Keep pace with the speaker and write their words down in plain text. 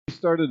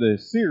started a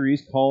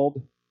series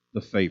called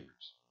The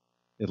Favors.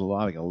 It's a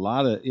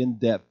lot of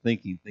in-depth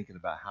thinking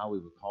about how we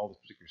would call this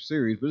particular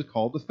series, but it's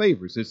called The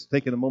Favors. It's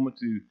taking a moment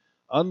to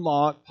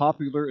unlock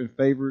popular and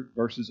favorite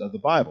verses of the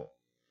Bible.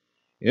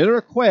 In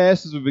our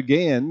quest, as we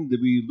began, that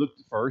we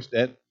looked first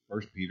at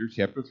 1 Peter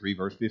chapter 3,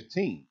 verse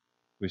 15,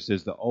 which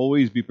says to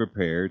always be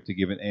prepared to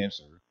give an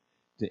answer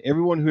to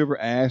everyone who ever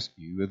asks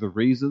you of the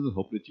reason of the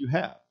hope that you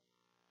have.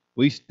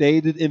 We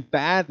stated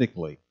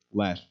emphatically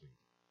last week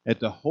that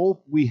the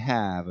hope we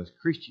have as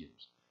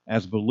Christians,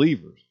 as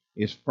believers,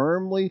 is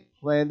firmly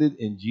planted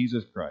in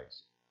Jesus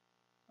Christ.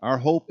 Our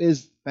hope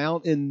is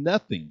found in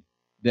nothing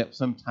that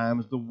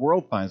sometimes the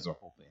world finds their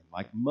hope in,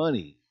 like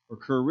money or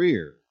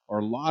career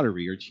or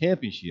lottery or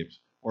championships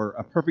or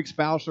a perfect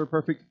spouse or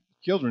perfect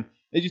children.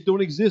 They just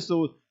don't exist,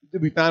 so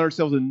we find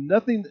ourselves in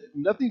nothing.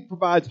 Nothing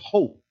provides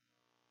hope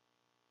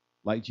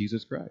like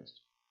Jesus Christ.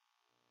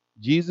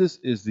 Jesus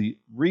is the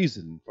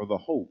reason for the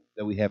hope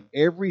that we have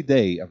every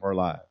day of our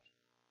lives.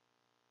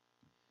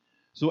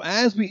 So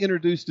as we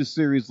introduced this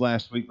series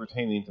last week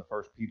pertaining to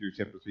 1 Peter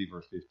chapter 3,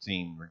 verse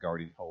 15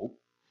 regarding hope,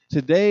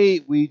 today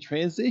we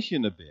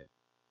transition a bit.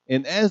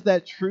 And as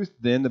that truth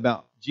then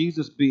about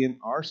Jesus being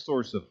our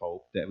source of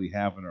hope that we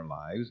have in our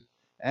lives,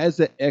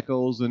 as it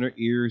echoes in our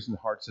ears and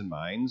hearts and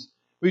minds,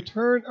 we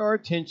turn our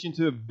attention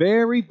to a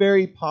very,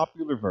 very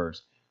popular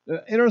verse.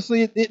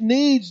 Interestingly, it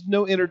needs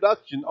no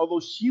introduction, although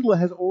Sheila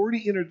has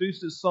already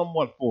introduced it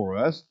somewhat for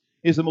us.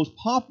 It's the most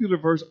popular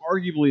verse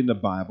arguably in the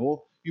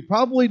Bible. You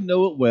probably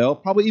know it well,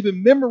 probably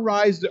even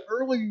memorized it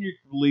early in your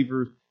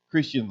believer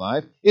Christian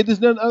life. It is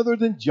none other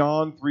than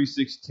John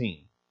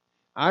 3:16.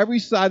 I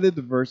recited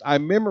the verse. I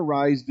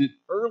memorized it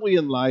early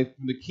in life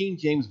from the King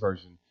James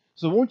Version.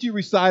 So won't you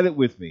recite it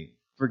with me?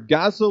 For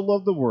God so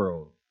loved the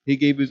world, he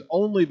gave his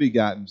only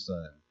begotten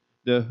Son,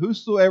 that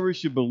whosoever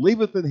should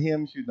believeth in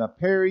him should not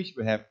perish,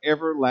 but have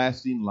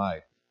everlasting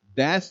life.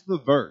 That's the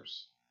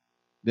verse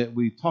that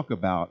we talk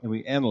about and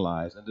we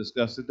analyze and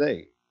discuss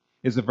today.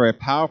 It's a very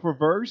powerful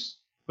verse,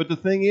 but the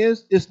thing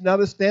is, it's not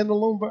a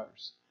standalone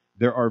verse.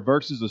 There are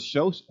verses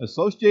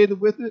associated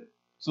with it.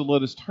 So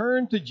let us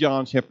turn to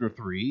John chapter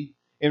 3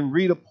 and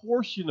read a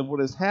portion of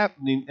what is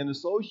happening in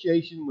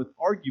association with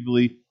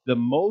arguably the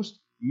most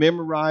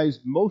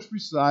memorized, most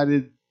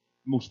recited,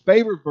 most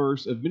favorite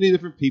verse of many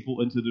different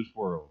people into this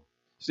world.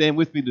 Stand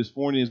with me this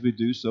morning as we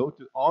do so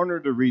to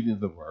honor the reading of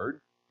the word.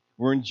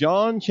 We're in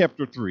John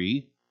chapter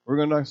 3. We're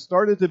going to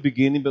start at the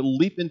beginning but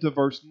leap into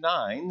verse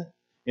 9.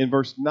 And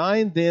verse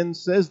 9 then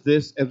says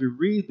this as we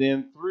read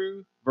then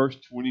through verse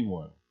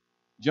 21.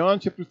 John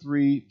chapter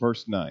 3,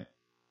 verse 9.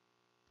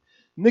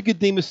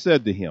 Nicodemus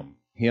said to him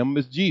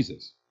is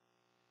Jesus,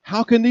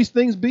 how can these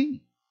things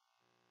be?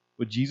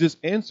 But Jesus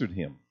answered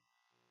him,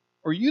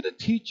 are you the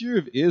teacher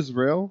of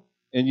Israel,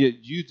 and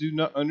yet you do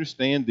not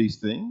understand these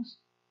things?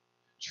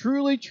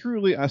 Truly,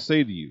 truly, I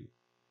say to you,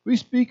 we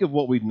speak of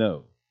what we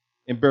know,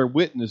 and bear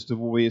witness to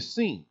what we have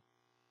seen,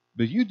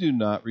 but you do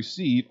not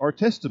receive our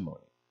testimony.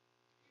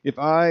 If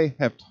I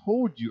have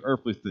told you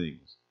earthly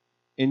things,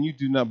 and you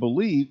do not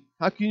believe,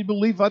 how can you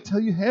believe if I tell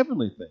you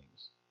heavenly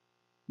things?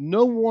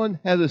 No one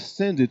has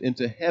ascended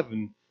into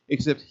heaven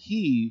except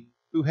he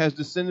who has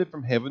descended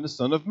from heaven, the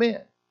Son of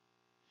Man.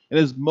 And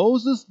as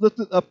Moses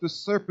lifted up the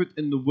serpent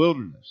in the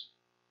wilderness,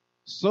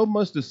 so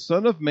must the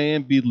Son of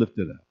Man be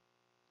lifted up,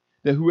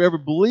 that whoever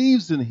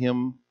believes in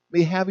him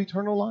may have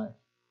eternal life.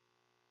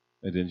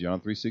 And then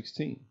John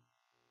 3:16.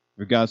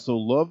 For God so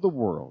loved the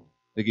world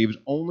that gave his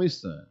only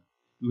Son.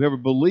 Whoever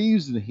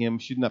believes in him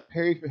should not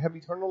perish but have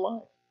eternal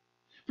life.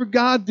 For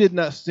God did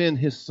not send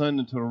his Son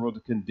into the world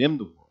to condemn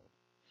the world,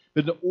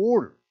 but in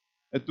order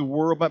that the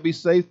world might be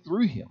saved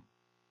through him.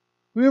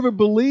 Whoever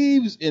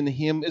believes in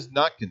him is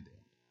not condemned,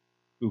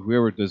 but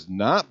whoever does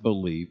not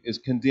believe is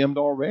condemned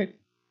already,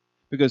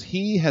 because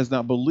he has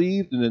not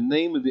believed in the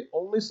name of the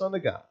only Son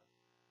of God.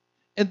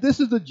 And this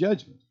is the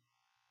judgment.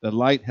 The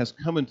light has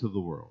come into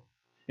the world,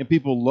 and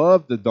people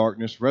love the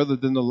darkness rather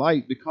than the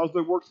light because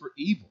their works were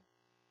evil.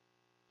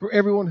 For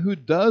everyone who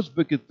does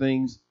wicked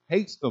things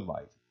hates the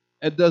light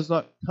and does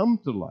not come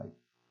to light,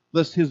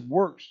 lest his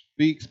works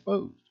be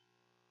exposed.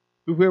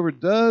 But whoever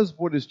does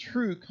what is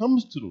true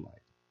comes to the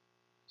light,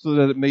 so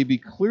that it may be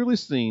clearly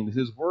seen that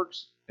his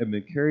works have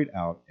been carried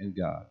out in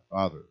God.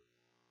 Father,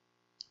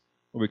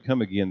 Lord, we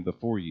come again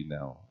before you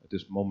now at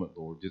this moment,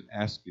 Lord, just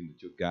asking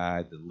that you'll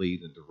guide, to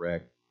lead, and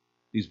direct.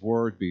 These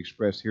words be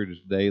expressed here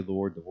today,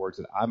 Lord, the words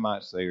that I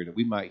might say or that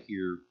we might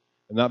hear,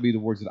 and not be the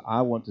words that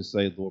I want to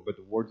say, Lord, but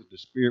the words that the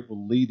Spirit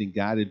will lead and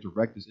guide and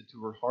direct us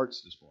into our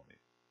hearts this morning.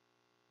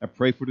 I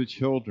pray for the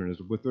children as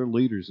with their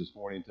leaders this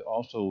morning to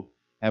also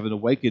have an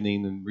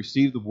awakening and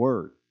receive the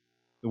word.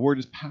 The word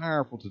is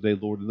powerful today,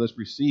 Lord, and let's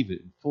receive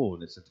it in full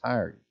in its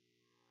entirety.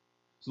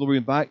 So, Lord, we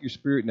invite your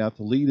Spirit now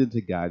to lead and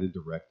to guide and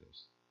direct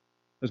us.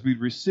 Let's be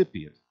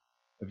recipient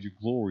of your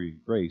glory,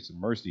 grace, and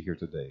mercy here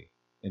today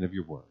and of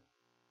your word.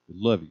 We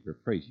love you. We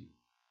praise you.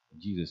 In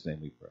Jesus' name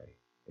we pray.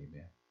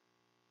 Amen.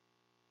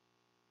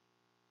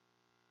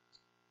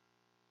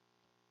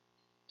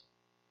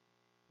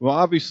 Well,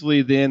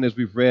 obviously, then, as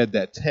we've read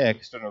that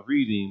text in our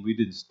reading, we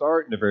didn't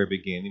start in the very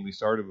beginning. We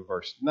started with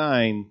verse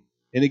 9,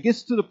 and it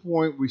gets to the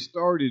point we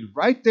started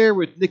right there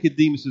with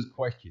Nicodemus'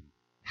 question: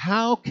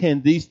 how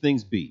can these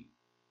things be?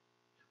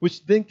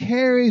 Which then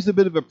carries a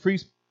bit of a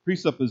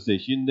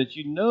presupposition that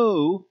you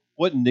know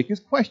what Nick is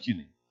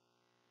questioning.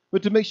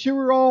 But to make sure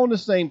we're all on the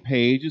same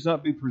page, it's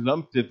not be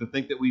presumptive to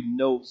think that we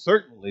know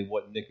certainly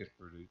what Nick is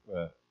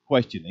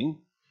questioning.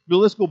 But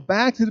let's go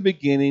back to the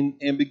beginning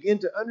and begin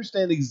to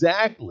understand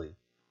exactly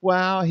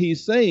why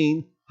he's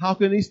saying, how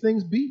can these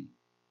things be?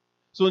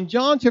 So in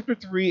John chapter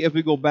 3, if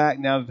we go back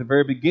now to the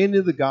very beginning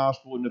of the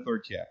gospel in the 3rd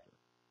chapter,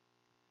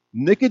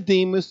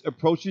 Nicodemus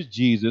approaches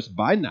Jesus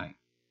by night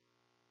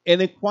and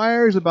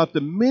inquires about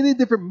the many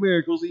different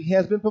miracles he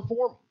has been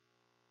performing.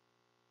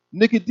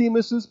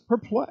 Nicodemus is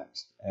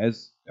perplexed,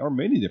 as are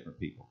many different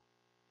people.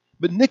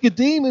 But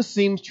Nicodemus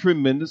seems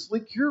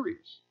tremendously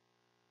curious.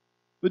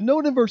 But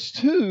note in verse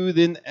 2,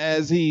 then,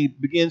 as he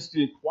begins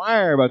to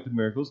inquire about the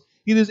miracles,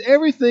 he does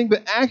everything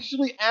but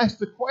actually ask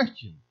the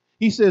question.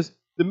 He says,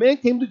 the man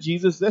came to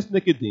Jesus, that's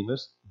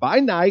Nicodemus, by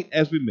night,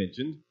 as we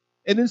mentioned,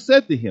 and then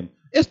said to him,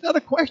 it's not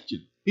a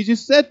question. He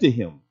just said to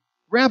him,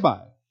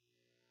 Rabbi,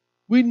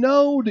 we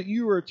know that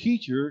you are a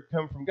teacher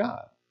come from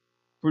God.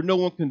 For no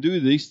one can do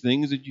these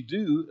things that you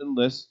do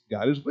unless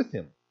God is with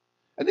him.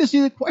 And then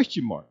see the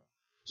question mark.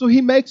 So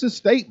he makes a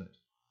statement.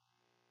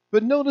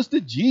 But notice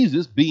that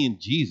Jesus, being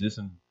Jesus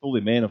and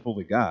fully man and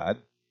fully God,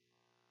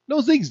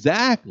 knows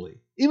exactly.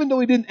 Even though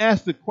he didn't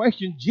ask the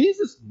question,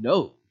 Jesus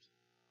knows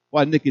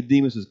why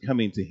Nicodemus is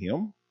coming to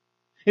him.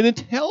 And then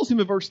tells him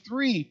in verse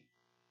 3,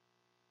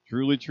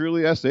 truly,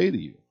 truly, I say to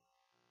you,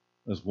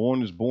 as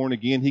one is born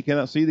again, he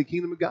cannot see the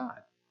kingdom of God.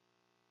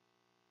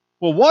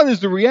 Well, what is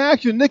the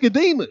reaction of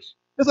Nicodemus?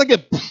 It's like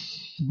it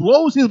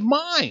blows his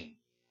mind.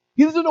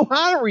 He doesn't know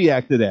how to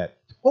react to that.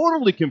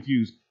 Totally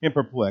confused and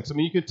perplexed. I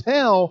mean, you can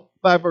tell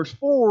by verse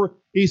 4,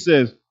 he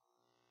says,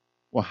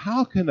 well,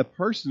 how can a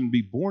person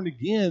be born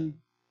again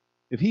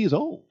if he is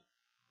old?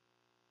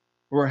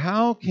 Or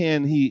how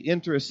can he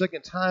enter a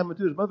second time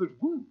into his mother's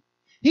womb?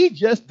 He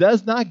just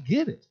does not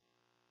get it.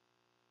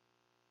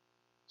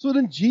 So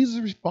then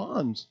Jesus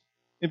responds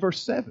in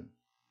verse 7.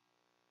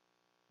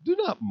 Do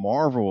not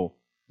marvel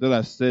that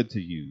I said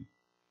to you,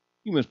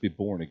 you must be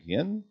born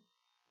again.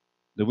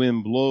 The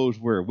wind blows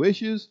where it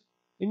wishes,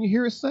 and you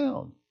hear a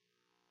sound,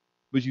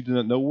 but you do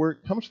not know where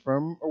it comes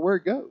from or where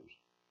it goes.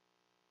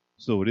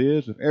 So it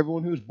is with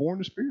everyone who is born of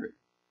the Spirit.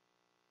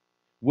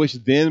 Which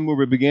then, when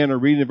we began our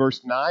reading in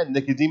verse 9,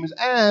 Nicodemus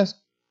asked,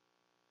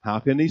 how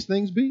can these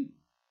things be?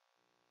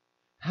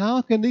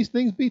 How can these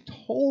things be?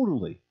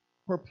 Totally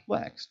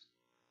perplexed,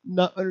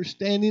 not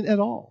understanding at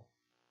all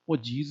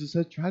what Jesus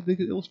had tried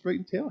to illustrate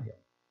and tell him.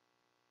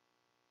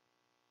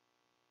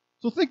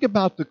 So think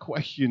about the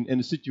question and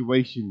the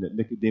situation that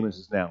Nicodemus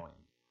is now in.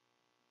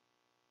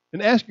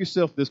 And ask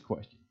yourself this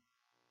question.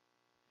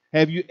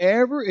 Have you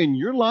ever in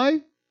your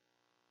life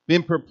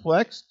been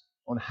perplexed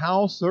on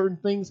how certain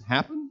things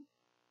happen?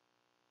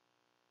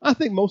 I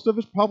think most of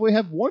us probably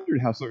have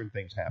wondered how certain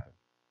things happen.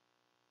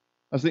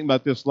 I was thinking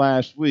about this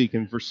last week,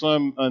 and for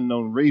some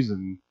unknown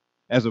reason,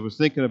 as I was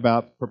thinking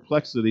about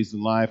perplexities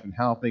in life and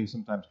how things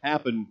sometimes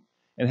happen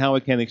and how I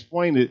can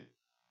explain it,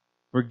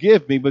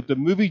 forgive me, but the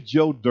movie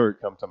Joe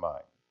Dirt comes to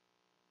mind.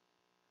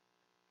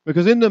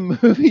 Because in the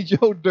movie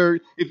Joe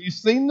Dirt, if you've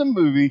seen the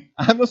movie,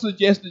 I'm not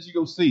suggesting that you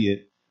go see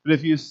it, but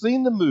if you've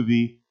seen the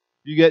movie,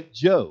 you get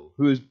Joe,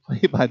 who is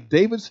played by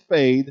David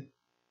Spade.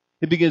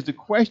 He begins to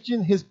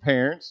question his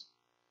parents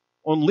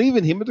on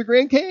leaving him at the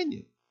Grand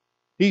Canyon.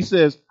 He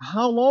says,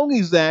 how long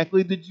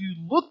exactly did you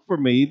look for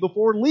me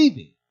before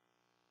leaving?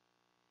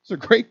 It's a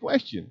great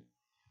question.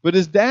 But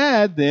his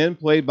dad then,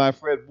 played by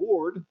Fred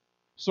Ward,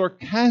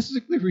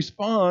 sarcastically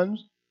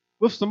responds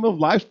with some of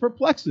life's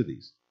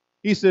perplexities.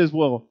 He says,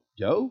 well,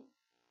 Joe,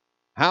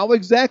 how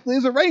exactly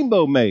is a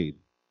rainbow made?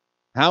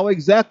 How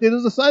exactly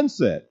does a sun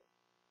set?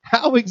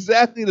 How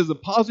exactly does a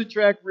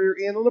Positrack rear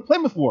end on a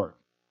Plymouth work?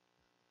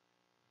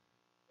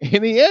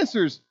 And he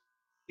answers,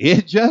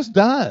 it just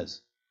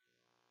does.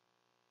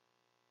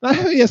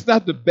 I mean, it's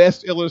not the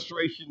best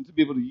illustration to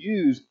be able to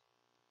use,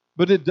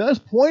 but it does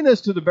point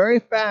us to the very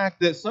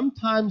fact that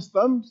sometimes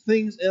some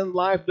things in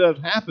life does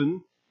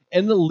happen,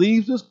 and it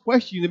leaves us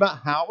questioning about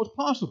how it was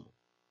possible.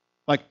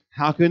 Like,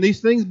 how can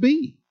these things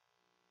be?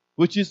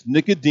 Which is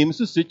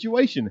Nicodemus'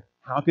 situation.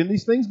 How can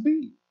these things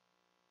be?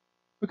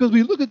 Because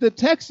we look at the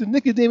text, and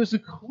Nicodemus is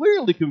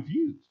clearly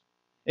confused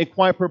and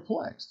quite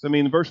perplexed. I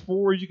mean, in verse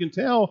 4, as you can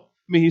tell,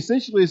 he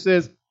essentially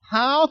says,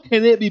 how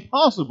can it be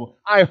possible?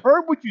 I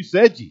heard what you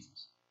said,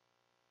 Jesus.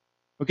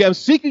 Okay, I'm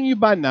seeking you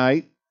by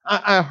night.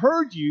 I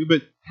heard you,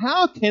 but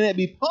how can it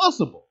be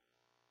possible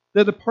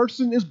that a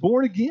person is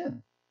born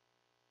again?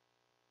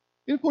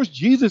 And of course,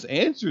 Jesus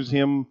answers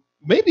him,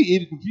 maybe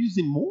even confuses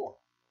him more.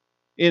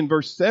 In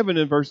verse 7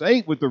 and verse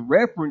 8, with the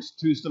reference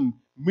to some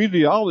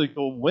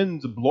meteorological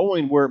winds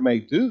blowing where it may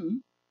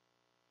do,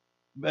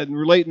 and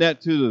relating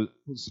that to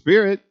the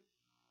Spirit,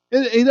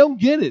 he don't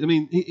get it. I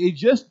mean, he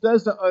just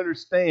doesn't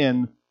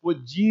understand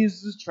what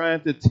Jesus is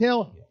trying to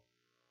tell him.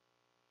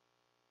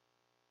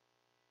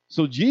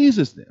 So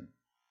Jesus then,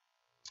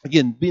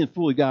 again, being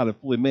fully God and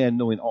fully man,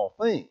 knowing all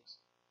things,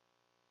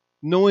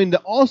 knowing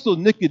that also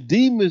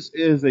Nicodemus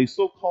is a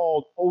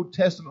so-called Old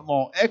Testament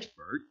law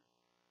expert,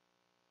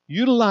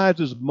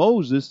 utilizes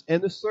Moses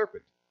and the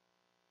serpent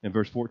in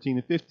verse 14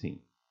 and 15.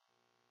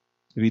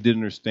 If he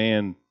didn't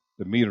understand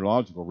the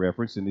meteorological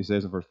reference, and he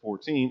says in verse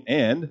 14,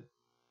 and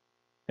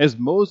as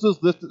Moses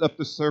lifted up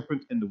the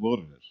serpent in the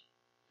wilderness,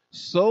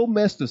 so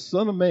must the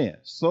Son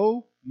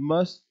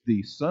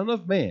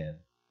of Man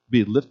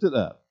be lifted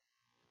up,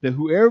 that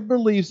whoever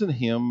believes in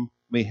him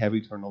may have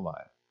eternal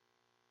life.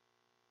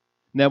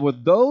 Now,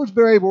 with those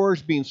very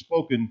words being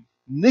spoken,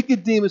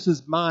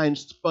 Nicodemus' mind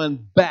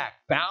spun back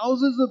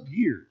thousands of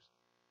years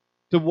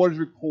to what is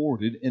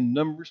recorded in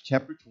Numbers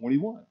chapter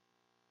 21.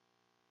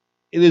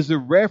 It is a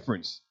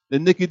reference that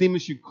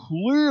Nicodemus should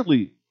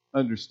clearly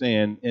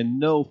understand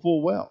and know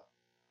full well.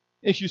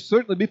 And should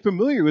certainly be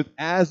familiar with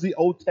as the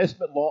Old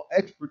Testament law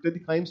expert that he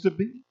claims to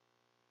be.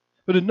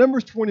 But in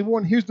Numbers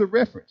 21, here's the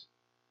reference.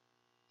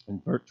 In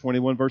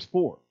 21, verse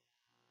 4.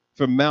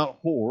 From Mount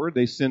Hor,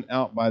 they sent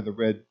out to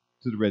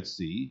the Red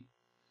Sea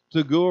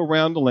to go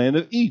around the land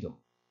of Edom.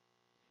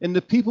 And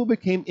the people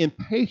became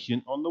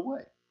impatient on the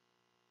way.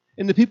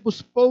 And the people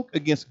spoke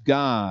against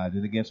God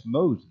and against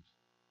Moses.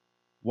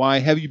 Why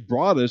have you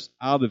brought us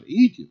out of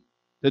Egypt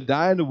to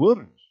die in the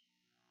wilderness?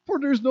 For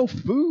there is no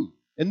food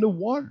and no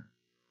water,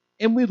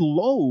 and we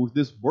loathe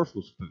this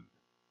worthless food.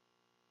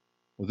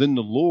 Well, then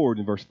the Lord,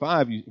 in verse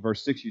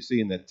 6, you see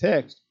in that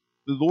text,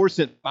 the Lord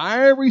sent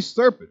fiery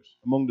serpents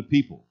among the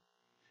people,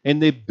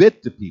 and they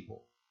bit the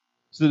people,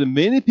 so that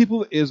many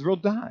people of Israel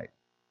died.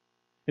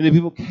 And the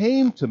people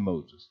came to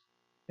Moses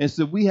and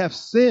said, we have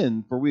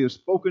sinned, for we have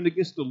spoken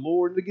against the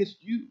Lord and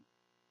against you.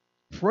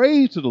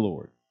 Pray to the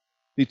Lord,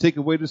 that he take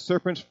away the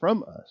serpents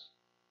from us.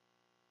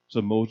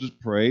 So Moses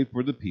prayed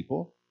for the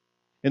people,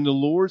 and the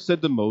Lord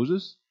said to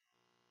Moses,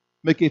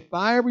 make a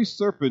fiery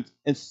serpent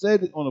and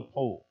set it on a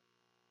pole,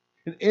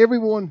 and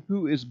everyone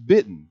who is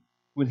bitten,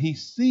 when he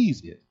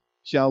sees it,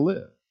 shall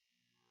live.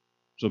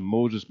 So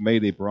Moses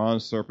made a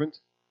bronze serpent,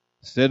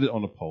 set it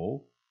on a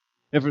pole,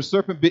 and if a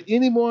serpent bit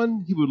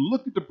anyone, he would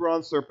look at the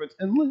bronze serpent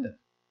and live.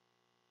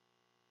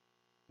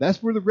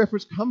 That's where the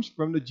reference comes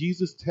from that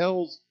Jesus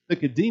tells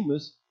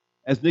Nicodemus,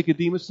 as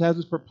Nicodemus has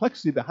his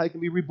perplexity about how he can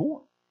be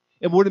reborn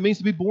and what it means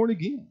to be born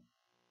again.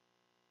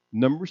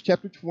 Numbers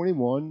chapter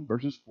 21,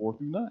 verses 4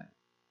 through 9.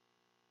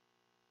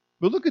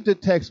 But look at the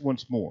text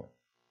once more.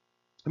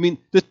 I mean,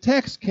 the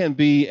text can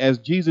be, as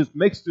Jesus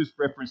makes this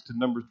reference to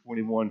Numbers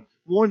 21,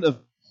 one of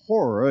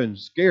horror and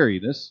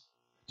scariness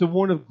to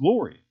one of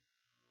glory.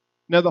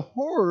 Now, the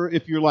horror,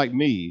 if you're like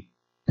me,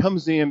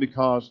 comes in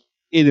because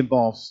it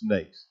involves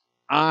snakes.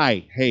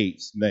 I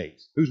hate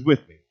snakes. Who's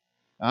with me?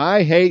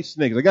 I hate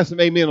snakes. I got some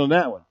amen on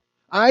that one.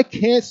 I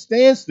can't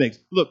stand snakes.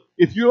 Look,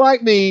 if you're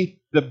like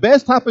me, the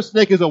best type of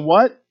snake is a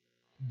what?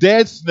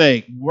 Dead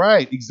snake.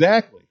 Right,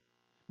 exactly.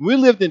 When we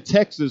lived in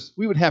Texas,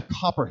 we would have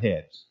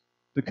copperheads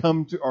to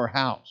come to our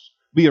house,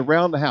 be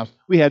around the house.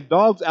 We had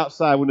dogs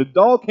outside. When the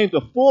dog came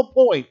to full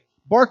point,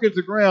 barking at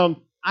the ground,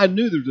 I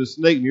knew there was a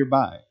snake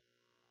nearby.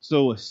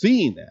 So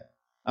seeing that,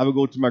 I would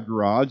go to my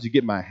garage to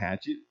get my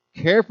hatchet,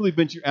 carefully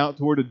venture out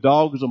to where the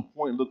dog is on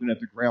point looking at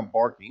the ground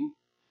barking,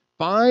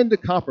 find the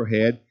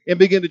copperhead, and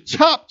begin to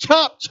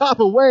chop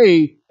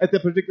away at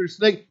that particular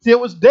snake till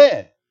it was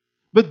dead.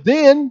 But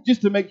then,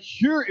 just to make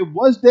sure it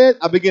was dead,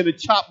 I began to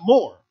chop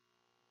more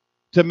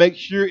to make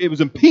sure it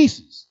was in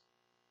pieces.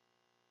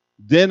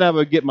 Then I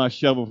would get my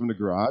shovel from the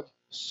garage,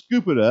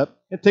 scoop it up,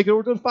 and take it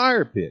over to the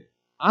fire pit.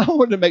 I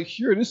wanted to make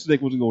sure this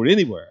snake wasn't going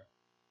anywhere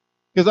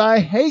because I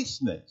hate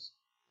snakes.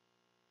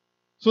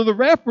 So the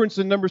reference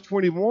in Numbers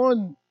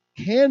 21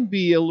 can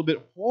be a little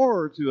bit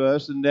horror to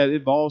us in that it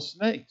involves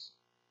snakes.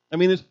 I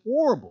mean, it's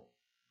horrible.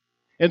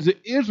 And the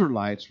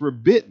Israelites were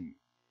bitten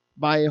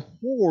by a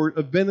horde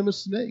of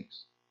venomous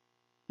snakes.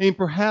 And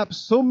perhaps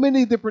so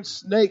many different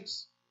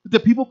snakes that the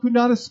people could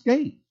not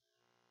escape.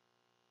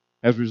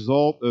 As a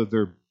result of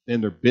their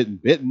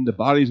bitten, the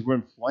bodies were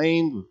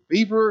inflamed with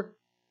fever,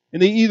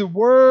 and they either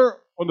were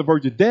on the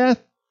verge of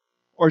death,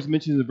 or as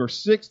mentioned in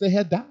verse 6, they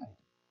had died.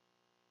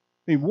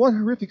 I mean, what a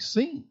horrific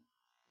scene.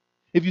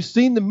 If you've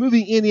seen the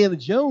movie Indiana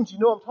Jones, you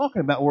know what I'm talking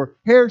about, where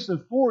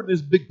Harrison Ford,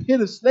 this big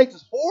pit of snakes,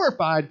 is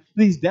horrified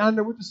that he's down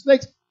there with the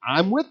snakes.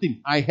 I'm with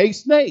him. I hate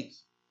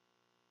snakes.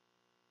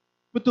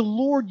 But the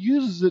Lord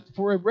uses it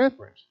for a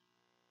reference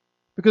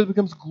because it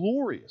becomes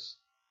glorious.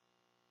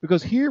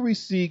 Because here we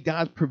see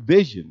God's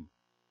provision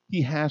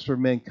he has for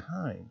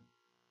mankind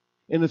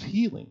and of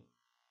healing.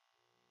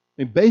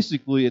 And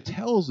basically, it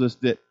tells us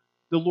that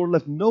the Lord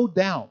left no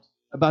doubt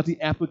about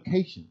the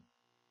application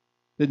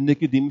that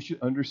Nicodemus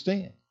should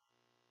understand.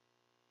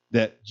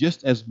 That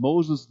just as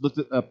Moses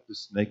lifted up the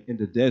snake in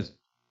the desert,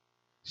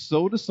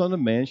 so the Son of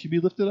Man should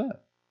be lifted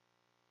up.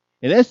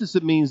 In essence,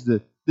 it means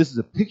that this is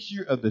a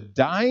picture of the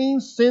dying,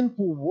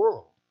 sinful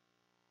world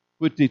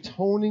with the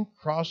atoning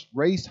cross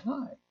raised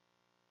high.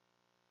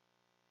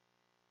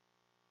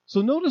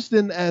 So notice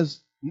then,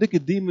 as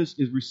Nicodemus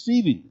is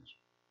receiving this,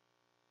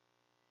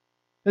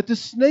 That the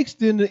snake's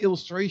then the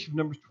illustration of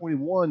Numbers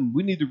 21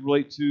 we need to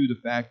relate to the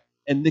fact,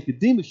 and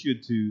Nicodemus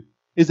should too,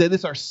 is that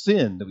it's our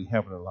sin that we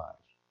have in our lives.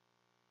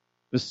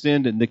 The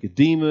sin that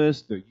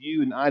Nicodemus, that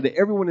you and I, that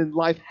everyone in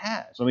life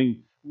has. I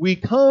mean, we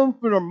come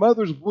from our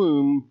mother's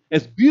womb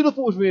as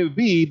beautiful as we may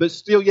be, but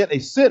still yet a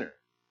sinner.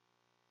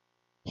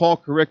 Paul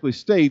correctly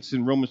states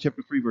in Romans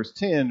chapter 3, verse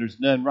 10, there's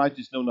none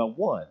righteous, no, not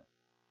one.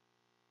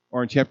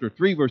 Or in chapter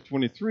 3, verse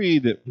 23,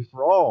 that we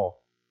for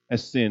all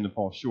has sinned and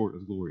fall short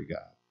of the glory of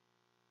God.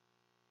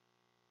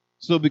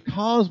 So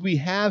because we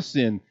have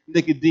sinned,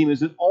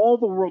 Nicodemus, and all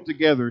the world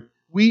together,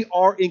 we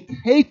are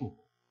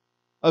incapable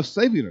of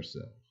saving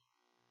ourselves.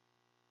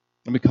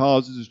 And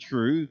because this is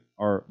true,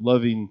 our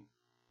loving,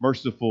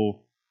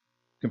 merciful,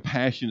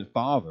 compassionate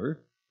Father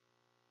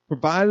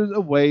provided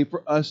a way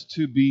for us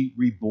to be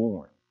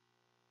reborn,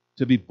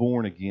 to be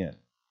born again.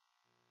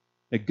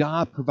 That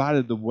God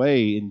provided the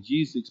way, and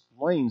Jesus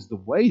explains the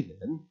way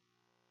then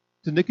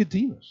to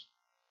Nicodemus.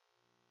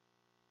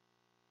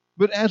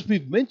 But as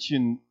we've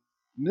mentioned,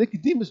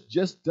 Nicodemus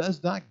just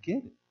does not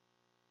get it.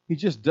 He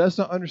just does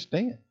not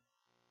understand.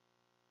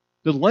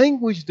 The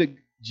language that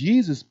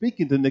Jesus is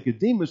speaking to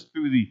Nicodemus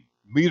through the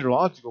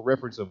meteorological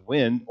reference of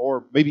wind,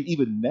 or maybe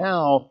even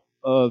now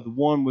the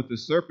one with the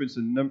serpents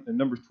in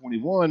Numbers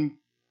 21,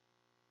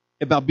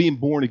 about being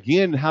born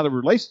again and how that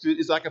relates to it,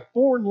 is like a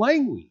foreign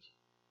language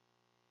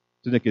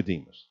to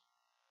Nicodemus.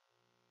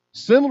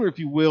 Similar, if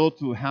you will,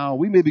 to how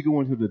we may be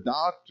going to the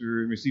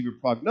doctor and receive a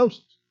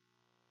prognosis.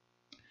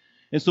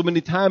 And so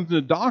many times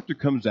the doctor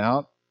comes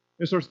out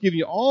and starts giving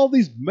you all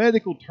these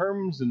medical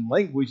terms and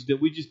language that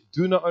we just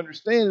do not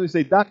understand. And we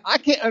say, Doc, I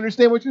can't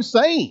understand what you're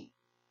saying.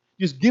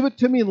 Just give it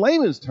to me in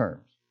layman's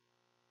terms.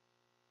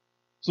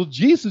 So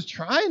Jesus is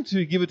trying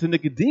to give it to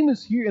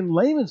Nicodemus here in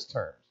layman's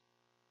terms.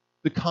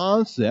 The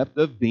concept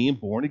of being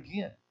born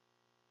again.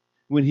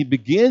 When he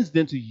begins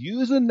then to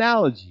use an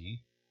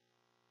analogy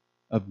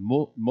of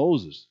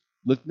Moses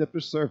lifting up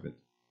the serpent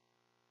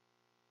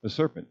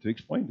to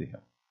explain to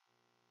him.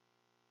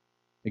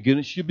 Again,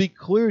 it should be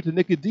clear to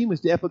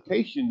Nicodemus the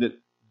application that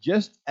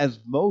just as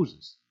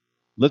Moses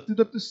lifted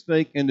up the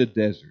snake in the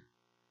desert,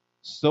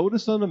 so the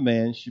Son of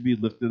Man should be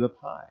lifted up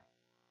high.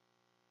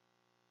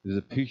 It is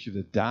a picture of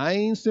the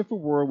dying sinful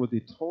world with the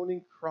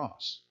atoning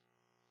cross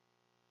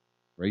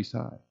raised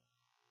high.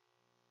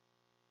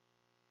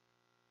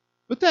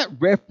 But that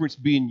reference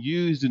being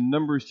used in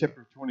Numbers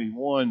chapter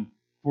 21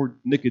 for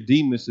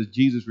Nicodemus as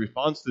Jesus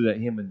responds to that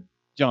him in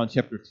John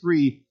chapter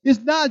 3 is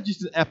not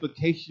just an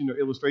application or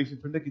illustration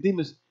for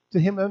Nicodemus to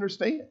him to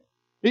understand.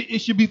 It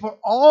should be for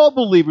all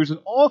believers and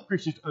all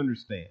Christians to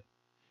understand.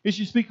 It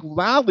should speak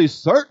loudly,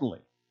 certainly,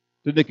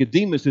 to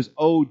Nicodemus, his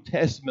Old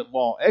Testament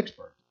law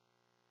expert.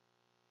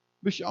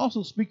 But it should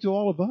also speak to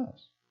all of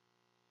us.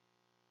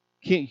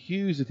 Kent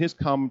Hughes in his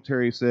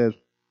commentary says,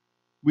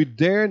 we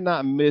dare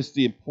not miss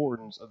the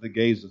importance of the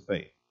gaze of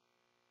faith.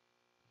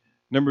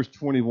 Numbers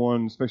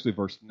 21, especially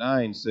verse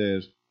 9,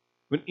 says,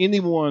 when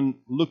anyone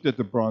looked at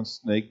the bronze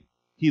snake,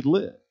 he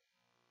lived.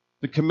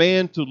 The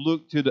command to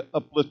look to the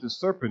uplifted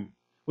serpent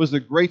was the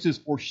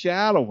greatest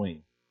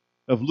foreshadowing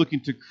of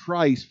looking to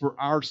Christ for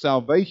our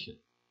salvation.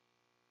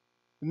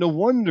 No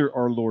wonder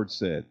our Lord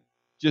said,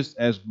 just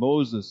as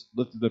Moses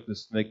lifted up the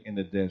snake in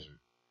the desert,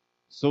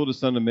 so the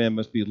Son of Man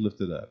must be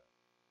lifted up.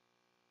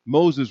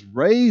 Moses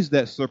raised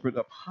that serpent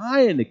up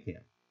high in the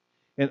camp,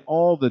 and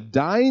all the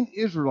dying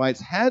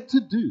Israelites had to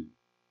do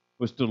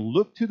was to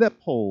look to that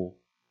pole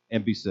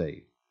and be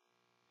saved.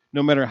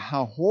 No matter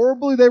how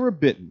horribly they were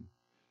bitten,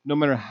 no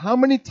matter how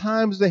many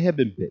times they had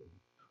been bitten,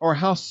 or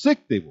how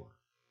sick they were,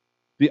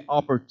 the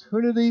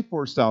opportunity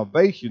for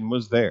salvation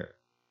was there.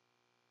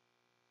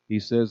 He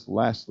says,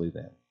 lastly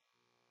then,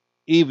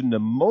 even the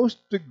most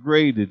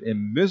degraded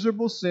and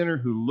miserable sinner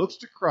who looks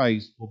to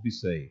Christ will be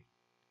saved.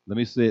 Let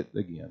me say it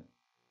again.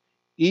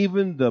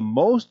 Even the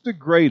most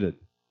degraded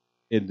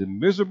and the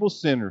miserable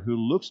sinner who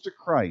looks to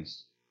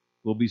Christ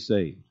will be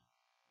saved.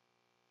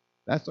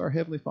 That's our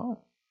Heavenly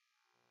Father.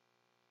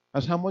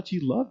 That's how much He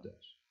loved us.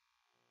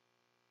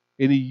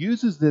 And He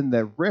uses then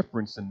that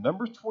reference in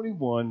Numbers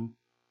 21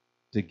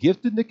 to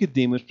give to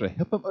Nicodemus to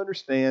help him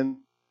understand,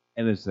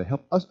 and is to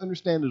help us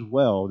understand as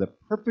well, that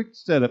perfect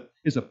setup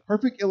is a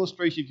perfect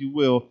illustration, if you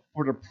will,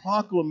 for the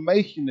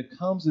proclamation that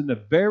comes in the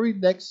very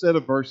next set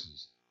of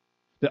verses.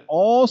 That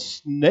all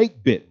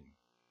snake-bitten,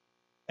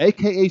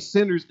 aka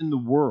sinners in the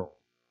world,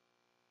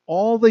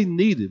 all they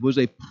needed was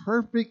a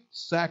perfect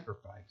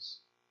sacrifice.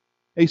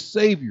 A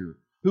Savior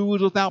who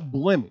was without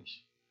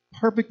blemish,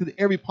 perfect in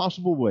every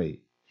possible way,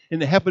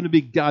 and it happened to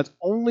be God's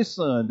only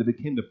Son that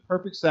became the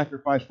perfect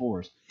sacrifice for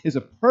us. It's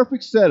a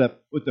perfect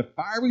setup with the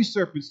fiery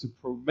serpents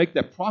to make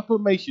that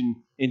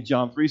proclamation in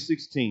John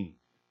 3:16.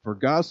 For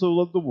God so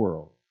loved the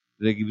world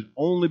that He gave His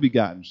only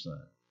begotten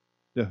Son,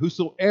 that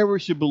whosoever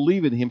should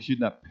believe in Him should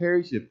not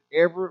perish of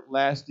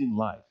everlasting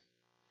life.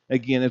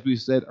 Again, as we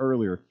said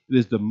earlier, it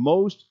is the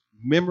most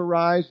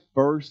memorized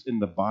verse in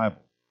the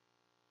Bible.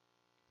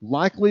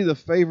 Likely the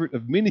favorite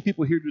of many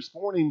people here this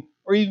morning,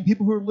 or even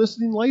people who are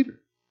listening later.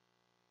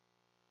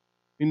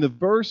 And the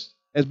verse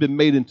has been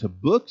made into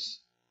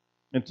books.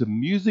 and to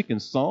music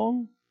and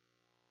song.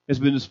 It's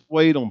been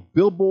displayed on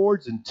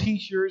billboards and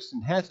T-shirts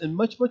and hats and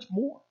much, much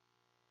more.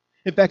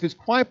 In fact, it's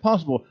quite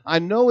possible. I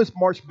know it's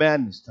March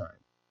Madness time,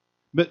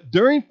 but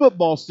during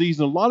football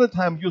season, a lot of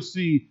times you'll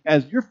see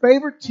as your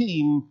favorite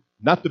team,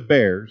 not the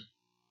Bears,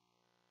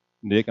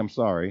 Nick, I'm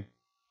sorry,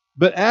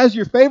 but as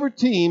your favorite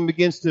team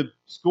begins to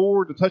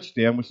score the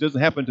touchdown, which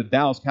doesn't happen to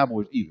Dallas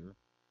Cowboys either,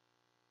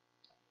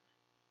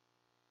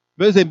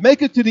 but as they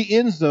make it to the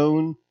end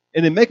zone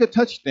and they make a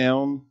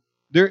touchdown,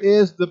 there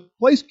is the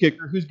place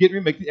kicker who's getting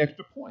ready to make the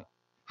extra point.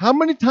 How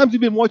many times have you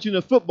been watching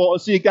a football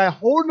and see a guy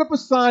holding up a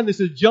sign that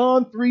says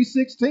John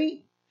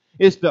 3:16?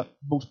 It's the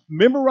most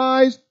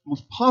memorized,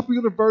 most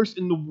popular verse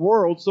in the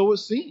world, so it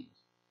seems.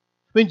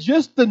 I mean,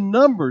 just the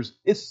numbers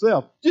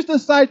itself, just the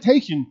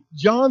citation,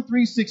 John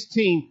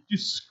 3:16,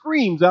 just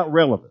screams out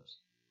relevance.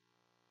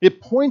 It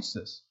points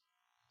us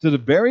to the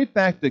very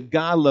fact that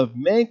God loved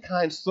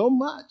mankind so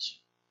much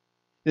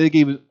that He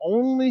gave His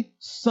only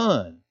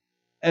Son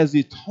as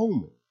the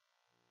atonement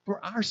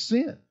for our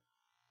sin.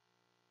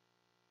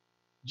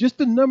 Just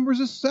the numbers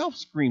itself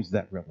screams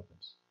that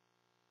relevance.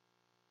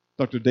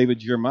 Dr. David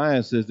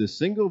Jeremiah says this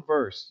single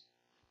verse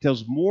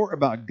tells more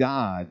about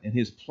God and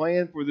His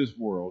plan for this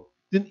world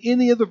than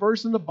any other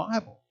verse in the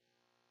Bible.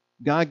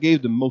 God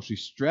gave the most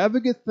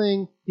extravagant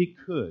thing He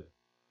could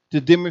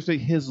to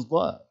demonstrate His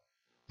love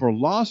for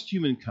lost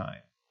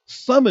humankind,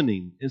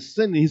 summoning and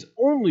sending His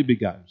only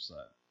begotten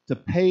Son to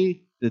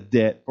pay the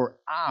debt for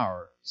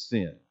our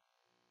sin.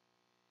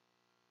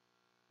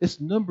 Its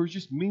numbers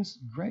just means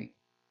great.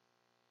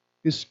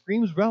 It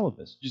screams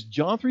relevance. Just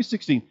John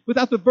 3:16,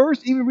 without the verse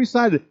even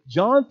recited,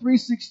 John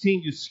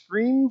 3:16 just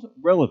screams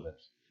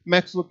relevance.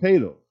 Max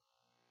Lucado.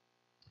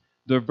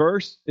 The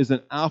verse is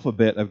an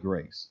alphabet of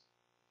grace,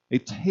 a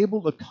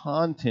table of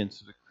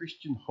contents of the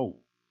Christian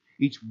hope.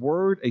 Each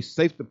word a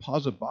safe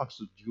deposit box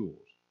of jewels.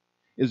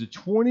 It is a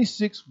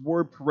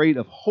 26-word parade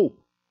of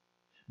hope,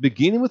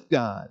 beginning with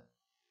God,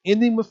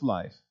 ending with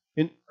life,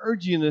 and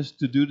urging us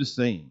to do the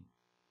same.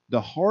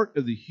 The heart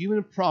of the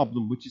human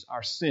problem, which is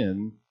our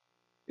sin,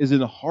 is in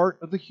the heart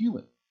of the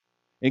human.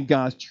 And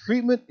God's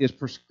treatment is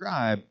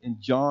prescribed in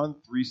John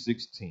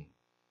 3:16.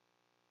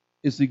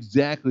 It's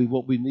exactly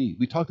what we need.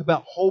 We talked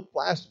about hope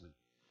last week.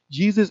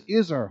 Jesus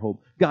is our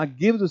hope. God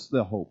gives us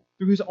the hope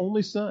through His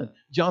only Son.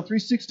 John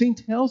 3:16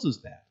 tells us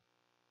that.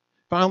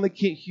 Finally,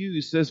 Kent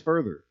Hughes says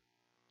further,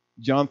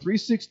 John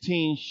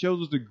 3:16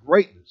 shows us the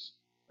greatness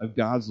of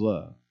God's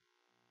love.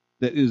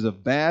 That is a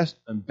vast,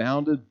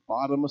 unbounded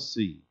bottomless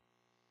sea.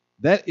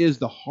 That is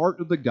the heart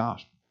of the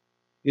gospel.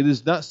 It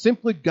is not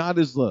simply God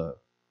is love,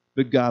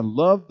 but God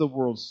loved the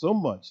world so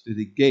much that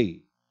He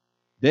gave.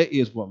 That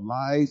is what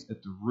lies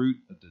at the root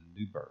of the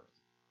new birth.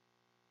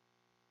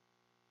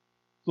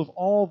 So, with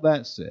all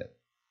that said,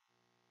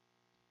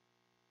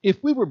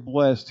 if we were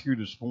blessed here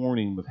this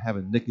morning with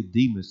having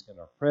Nicodemus in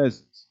our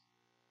presence,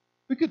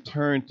 we could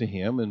turn to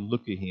him and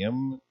look at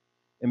him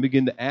and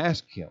begin to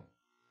ask him,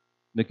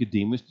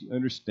 Nicodemus, do you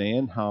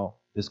understand how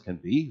this can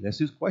be? That's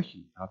his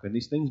question. How can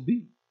these things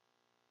be?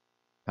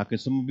 How can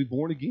someone be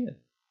born again?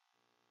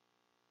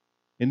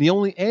 And the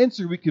only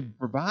answer we could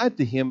provide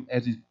to him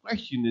as his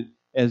question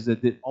is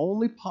that it's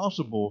only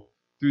possible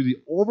through the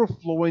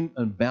overflowing,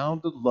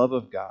 unbounded love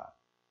of God.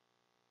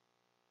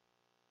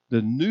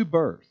 The new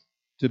birth,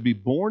 to be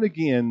born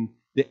again,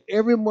 that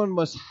everyone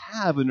must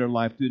have in their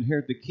life to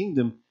inherit the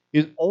kingdom,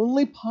 is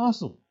only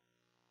possible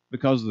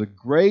because of the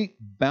great,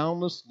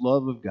 boundless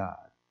love of God.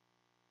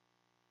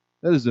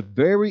 That is the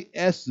very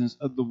essence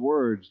of the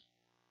words,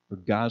 for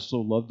God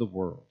so loved the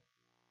world.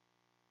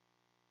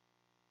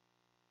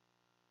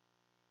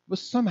 But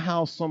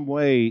somehow, some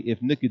way,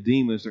 if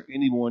Nicodemus or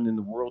anyone in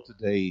the world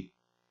today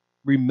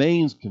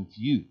remains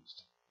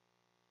confused,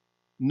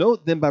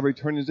 note then by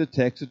returning to the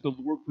text that the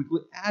Lord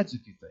quickly adds a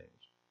few things.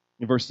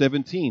 In verse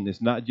 17,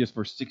 it's not just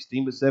verse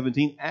 16, but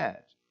 17 adds.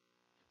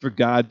 For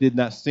God did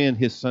not send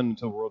His Son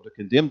into the world to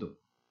condemn them,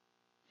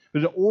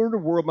 but in order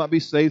the world might be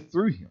saved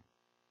through Him.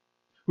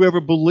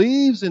 Whoever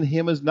believes in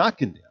Him is not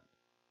condemned,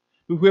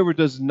 but whoever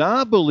does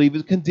not believe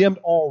is condemned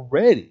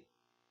already,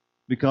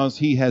 because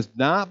he has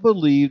not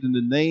believed in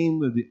the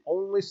name of the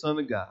only Son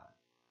of God.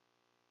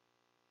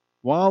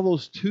 While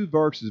those two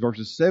verses,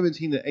 verses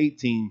 17 to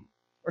 18,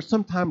 are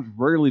sometimes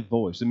rarely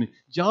voiced. I mean,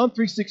 John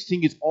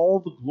 3:16 gets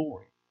all the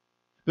glory.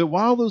 But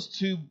while those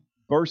two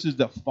verses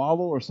that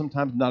follow are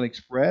sometimes not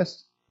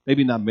expressed,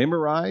 maybe not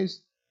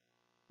memorized,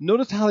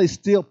 notice how they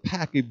still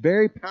pack a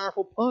very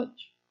powerful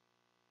punch,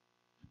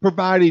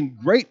 providing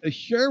great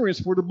assurance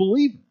for the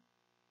believer.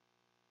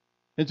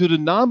 And to the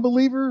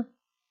non-believer,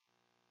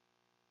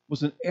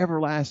 was an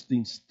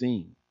everlasting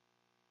sting,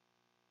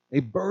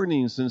 a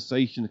burning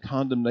sensation of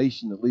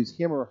condemnation that leaves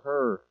him or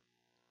her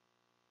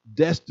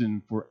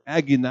destined for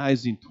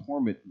agonizing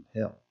torment in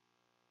hell.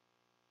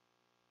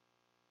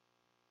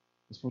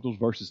 That's what those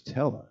verses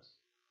tell us.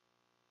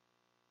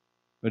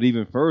 But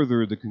even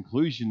further, the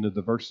conclusion of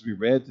the verses we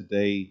read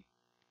today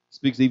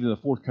speaks even of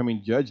the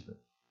forthcoming judgment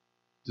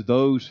to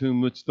those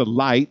whom it's the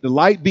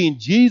light being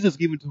Jesus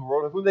given to the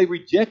world, whom they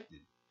rejected,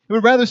 and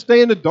would rather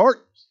stay in the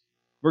darkness.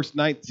 Verse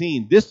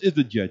 19, this is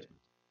the judgment.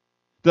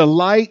 The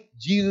light,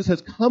 Jesus,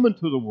 has come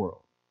into the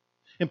world.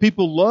 And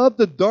people love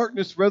the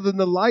darkness rather than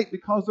the light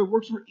because their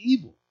works were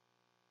evil.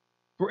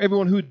 For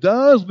everyone who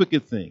does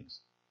wicked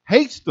things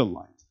hates the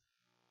light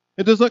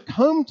and does not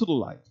come to the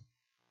light,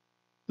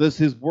 lest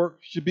his work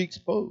should be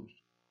exposed.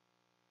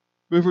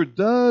 But whoever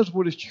does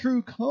what is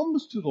true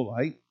comes to the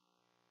light,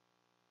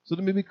 so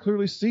that it may be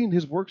clearly seen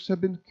his works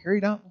have been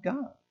carried out in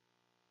God.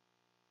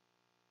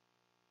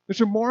 It's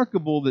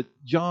remarkable that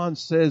John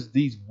says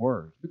these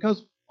words,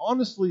 because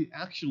honestly,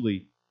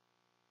 actually,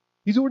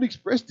 he's already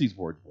expressed these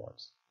words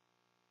once.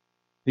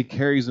 He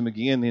carries them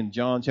again in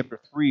John chapter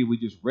 3. We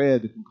just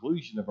read the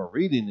conclusion of our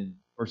reading in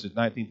verses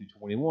 19 through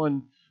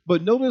 21.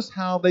 But notice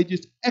how they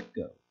just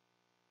echo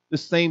the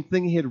same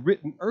thing he had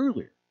written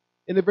earlier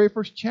in the very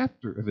first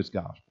chapter of his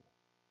gospel.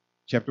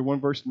 Chapter 1,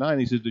 verse 9,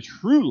 he says, the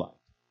true light,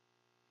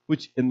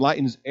 which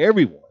enlightens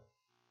everyone,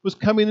 was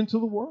coming into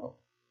the world.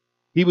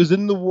 He was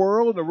in the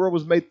world, and the world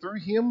was made through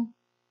him,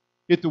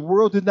 yet the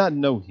world did not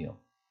know him.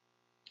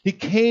 He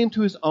came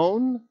to his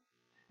own,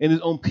 and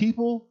his own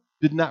people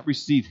did not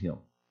receive him.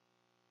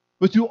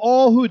 But to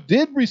all who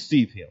did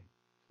receive him,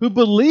 who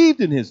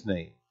believed in his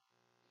name,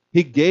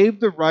 he gave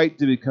the right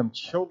to become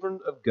children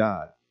of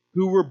God,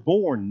 who were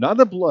born not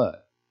of blood,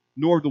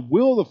 nor of the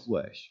will of the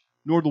flesh,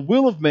 nor the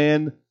will of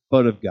man,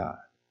 but of God.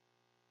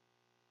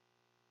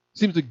 It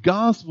seems the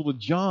Gospel of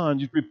John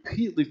just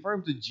repeatedly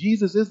affirms that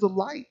Jesus is the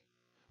light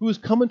who has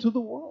come into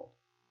the world.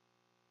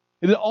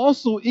 And it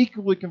also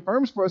equally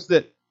confirms for us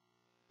that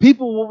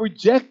people will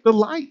reject the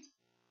light.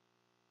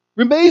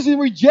 Amazingly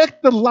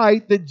reject the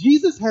light that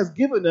Jesus has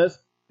given us,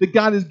 that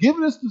God has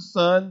given us the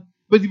Son,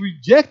 but they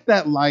reject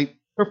that light,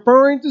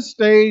 preferring to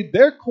stay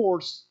their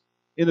course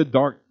in the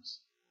darkness.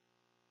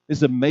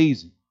 It's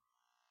amazing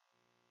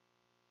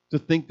to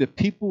think that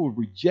people will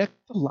reject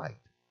the light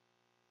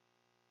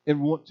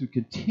and want to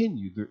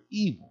continue their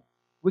evil,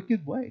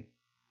 wicked way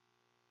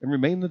and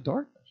remain in the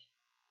darkness.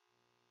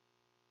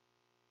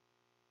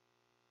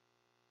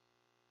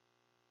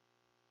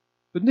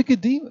 But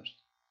Nicodemus,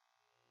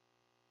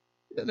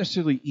 he wasn't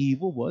necessarily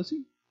evil, was he?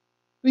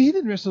 I mean, he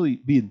didn't necessarily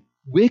be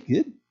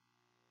wicked.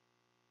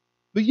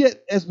 But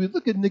yet, as we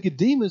look at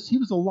Nicodemus, he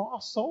was a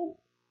lost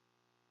soul.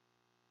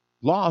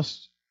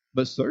 Lost,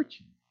 but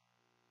searching.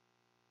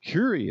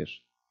 Curious,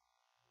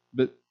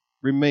 but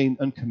remain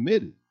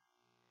uncommitted.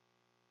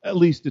 At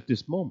least at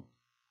this moment.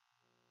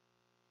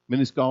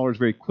 Many scholars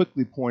very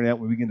quickly point out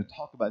when we begin to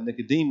talk about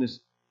Nicodemus,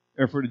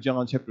 and refer to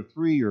John chapter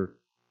 3 or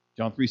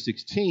John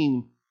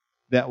 3:16,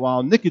 that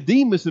while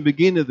Nicodemus, in the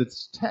beginning of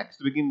this text,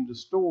 the beginning of the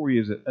story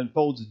as it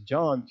unfolds in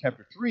John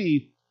chapter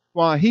 3,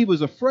 while he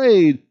was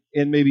afraid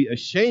and maybe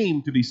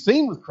ashamed to be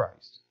seen with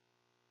Christ,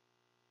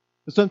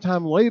 but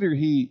sometime later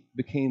he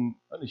became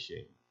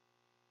unashamed.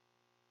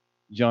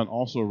 John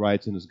also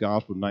writes in his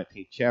Gospel,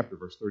 19th chapter,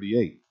 verse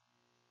 38,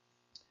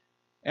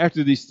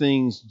 after these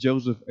things,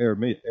 Joseph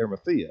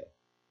Arimathea,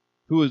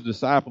 who was a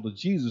disciple of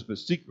Jesus, but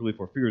secretly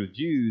for fear of the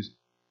Jews,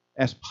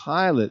 asked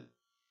Pilate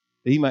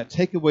that he might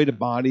take away the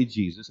body of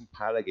Jesus, and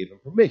Pilate gave him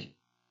permission.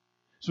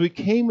 So he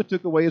came and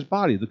took away his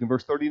body. Look in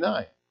verse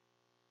 39.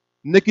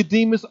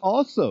 Nicodemus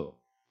also,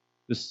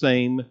 the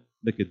same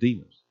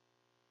Nicodemus,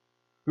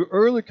 who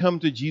earlier come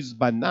to Jesus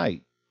by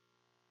night,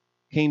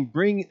 came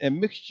bringing a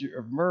mixture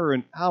of myrrh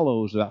and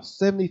aloes, about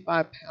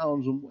 75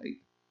 pounds in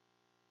weight.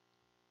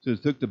 So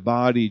they took the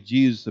body of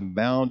Jesus and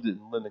bound it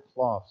in linen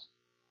cloths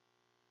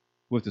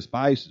with the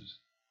spices,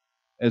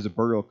 as a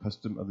burial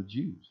custom of the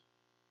Jews.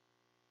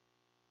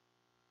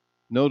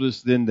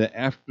 Notice then that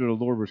after the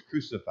Lord was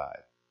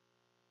crucified,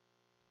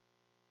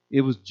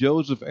 it was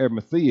Joseph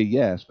Arimathea,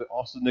 yes, but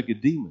also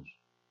Nicodemus,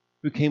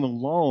 who came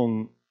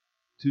along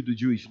to the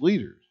Jewish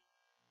leaders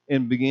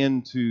and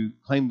began to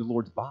claim the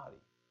Lord's body.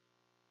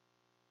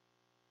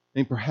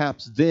 And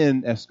perhaps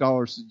then, as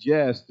scholars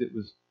suggest, it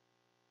was,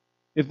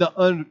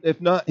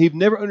 if not, he'd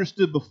never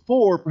understood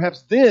before,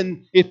 perhaps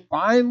then it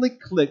finally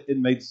clicked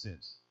and made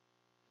sense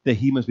that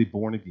he must be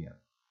born again.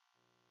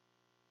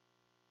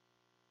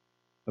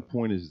 The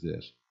point is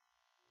this: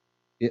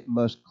 it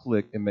must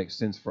click and make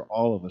sense for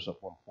all of us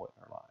at one point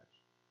in our lives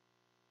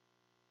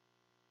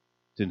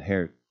to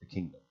inherit the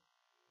kingdom.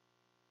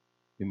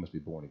 He must be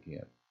born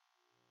again.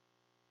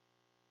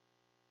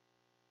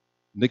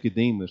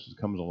 Nicodemus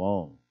comes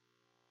along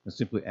and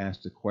simply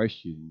asks a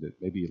question that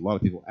maybe a lot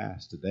of people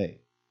ask today,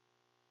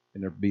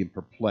 and they're being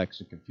perplexed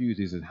and confused.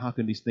 He says, how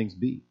can these things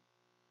be?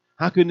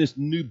 How can this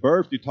new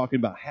birth you're talking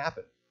about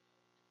happen?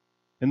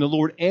 And the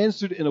Lord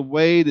answered in a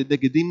way that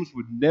Nicodemus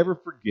would never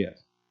forget.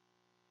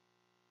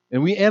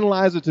 And we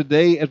analyze it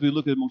today as we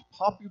look at the most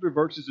popular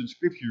verses in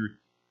Scripture,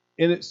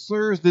 and it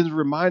serves as a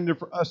reminder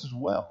for us as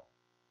well.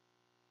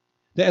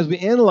 That as we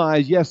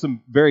analyze, yes,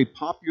 some very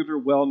popular,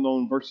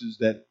 well-known verses,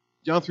 that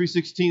John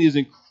 3:16 is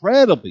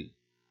incredibly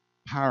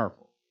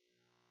powerful.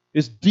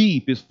 It's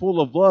deep, it's full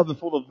of love and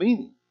full of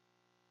meaning.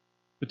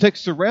 The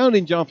text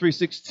surrounding John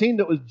 3:16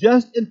 that was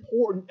just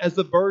important as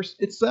the verse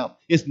itself.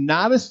 It's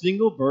not a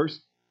single verse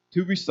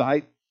to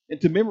recite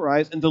and to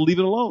memorize and to leave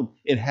it alone.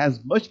 It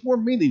has much more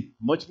meaning,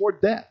 much more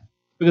depth.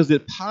 because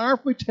it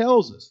powerfully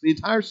tells us the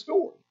entire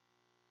story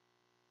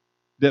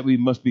that we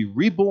must be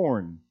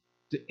reborn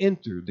to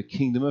enter the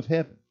kingdom of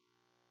heaven.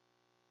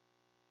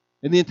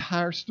 And the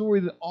entire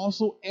story that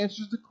also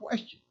answers the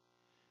question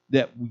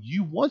that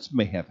you once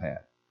may have had,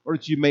 or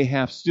that you may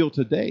have still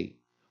today,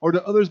 or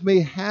that others may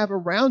have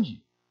around you,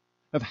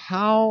 of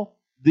how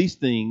these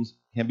things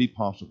can be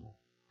possible.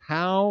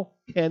 How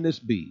can this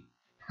be?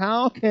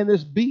 How can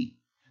this be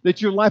that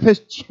your life has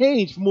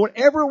changed from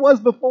whatever it was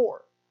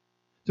before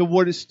to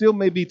what it still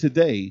may be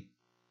today,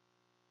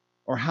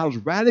 or how it's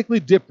radically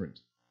different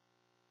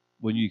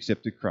when you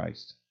accepted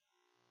Christ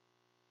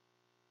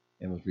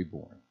and was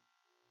reborn?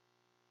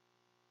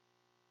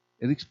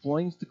 It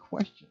explains the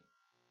question.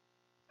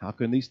 How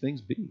can these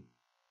things be?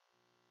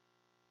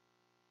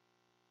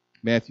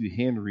 Matthew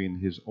Henry, in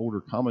his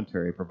older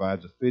commentary,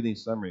 provides a fitting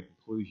summary and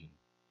conclusion.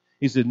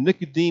 He said,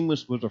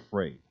 Nicodemus was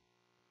afraid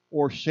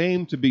or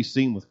ashamed to be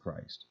seen with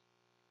Christ.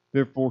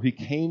 Therefore, he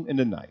came in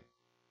the night.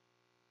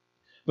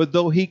 But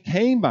though he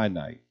came by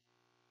night,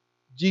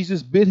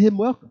 Jesus bid him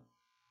welcome.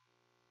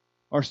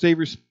 Our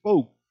Savior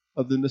spoke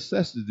of the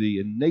necessity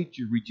in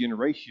nature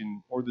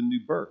regeneration or the new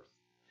birth,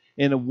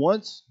 and at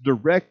once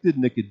directed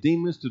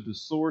Nicodemus to the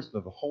source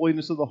of the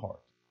holiness of the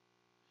heart.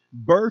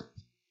 Birth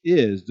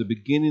is the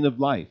beginning of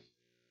life.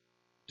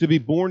 To be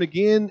born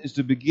again is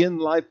to begin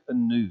life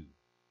anew.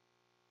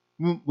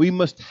 We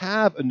must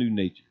have a new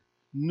nature,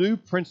 new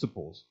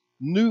principles,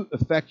 new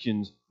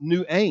affections,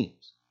 new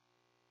aims.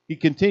 He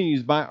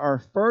continues, by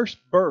our first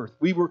birth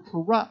we were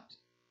corrupt,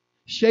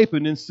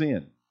 shapen in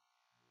sin.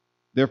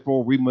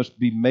 Therefore we must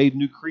be made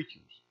new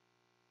creatures.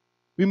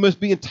 We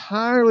must be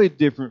entirely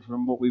different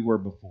from what we were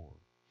before.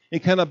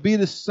 It cannot be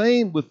the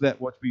same with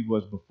that what we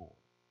was before.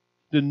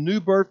 The new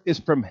birth is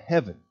from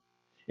heaven,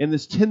 and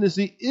this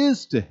tendency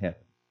is to heaven.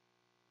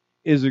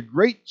 It is a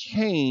great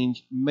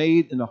change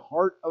made in the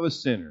heart of a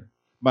sinner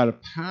by the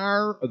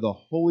power of the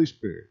Holy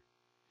Spirit.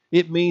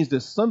 It means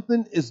that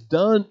something is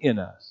done in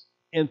us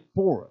and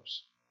for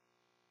us,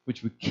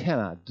 which we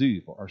cannot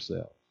do for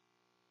ourselves.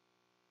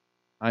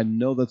 I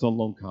know that's a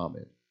long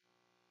comment,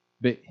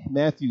 but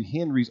Matthew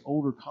Henry's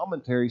older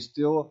commentary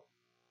still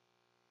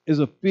is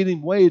a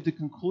fitting way to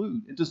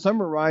conclude and to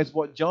summarize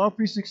what John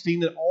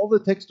 3:16 and all the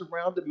text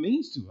around it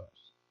means to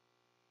us.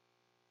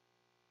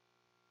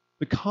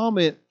 The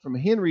comment from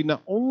Henry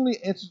not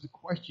only answers the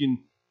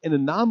question in a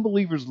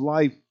non-believer's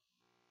life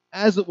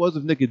as it was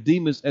of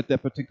Nicodemus at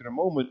that particular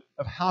moment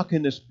of how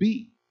can this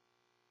be,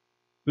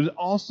 but it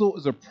also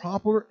is a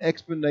proper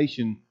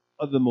explanation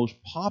of the most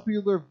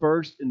popular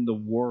verse in the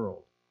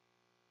world,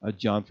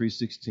 John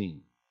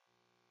 3:16.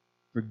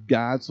 For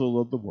God so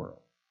loved the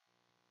world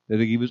that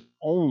he gave his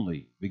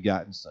only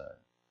begotten Son,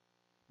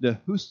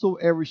 that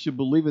whosoever should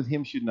believe in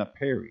him should not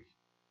perish,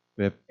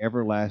 but have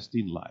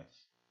everlasting life.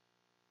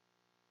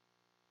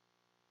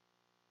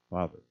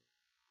 Father,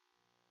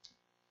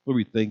 Lord,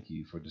 we thank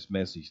you for this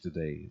message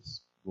today. It's,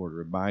 Lord, a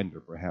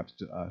reminder perhaps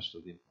to us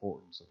of the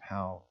importance of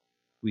how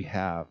we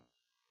have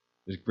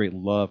this great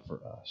love for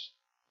us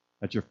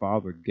that your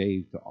Father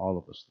gave to all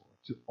of us, Lord,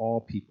 to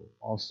all people,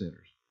 all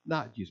sinners,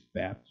 not just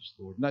Baptists,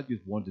 Lord, not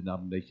just one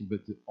denomination,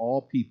 but to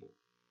all people.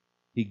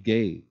 He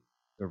gave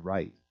the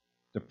right,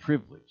 the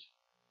privilege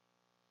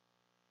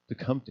to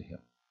come to him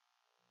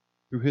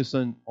through his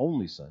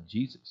only Son,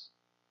 Jesus,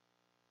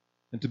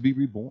 and to be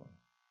reborn.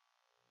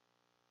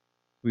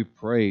 We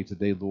pray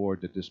today, Lord,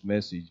 that this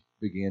message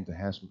began to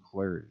have some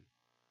clarity,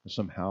 and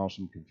somehow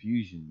some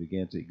confusion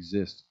began to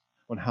exist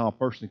on how a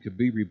person could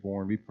be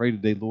reborn. We pray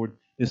today, Lord,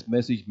 this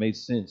message made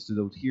sense to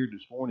those here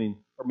this morning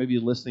or maybe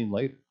listening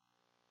later.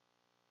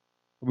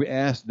 We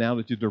ask now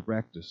that you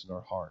direct us in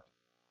our heart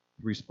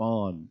to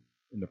respond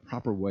in the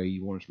proper way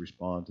you want us to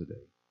respond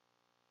today.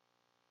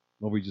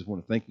 Lord, we just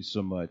want to thank you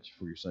so much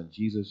for your Son,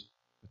 Jesus.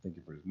 We thank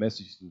you for his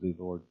message today,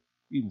 Lord.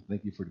 We even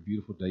thank you for the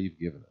beautiful day you've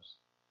given us.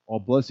 All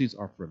blessings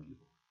are from you,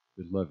 Lord.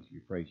 We love you. We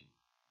praise you.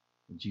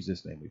 In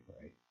Jesus' name we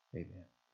pray. Amen.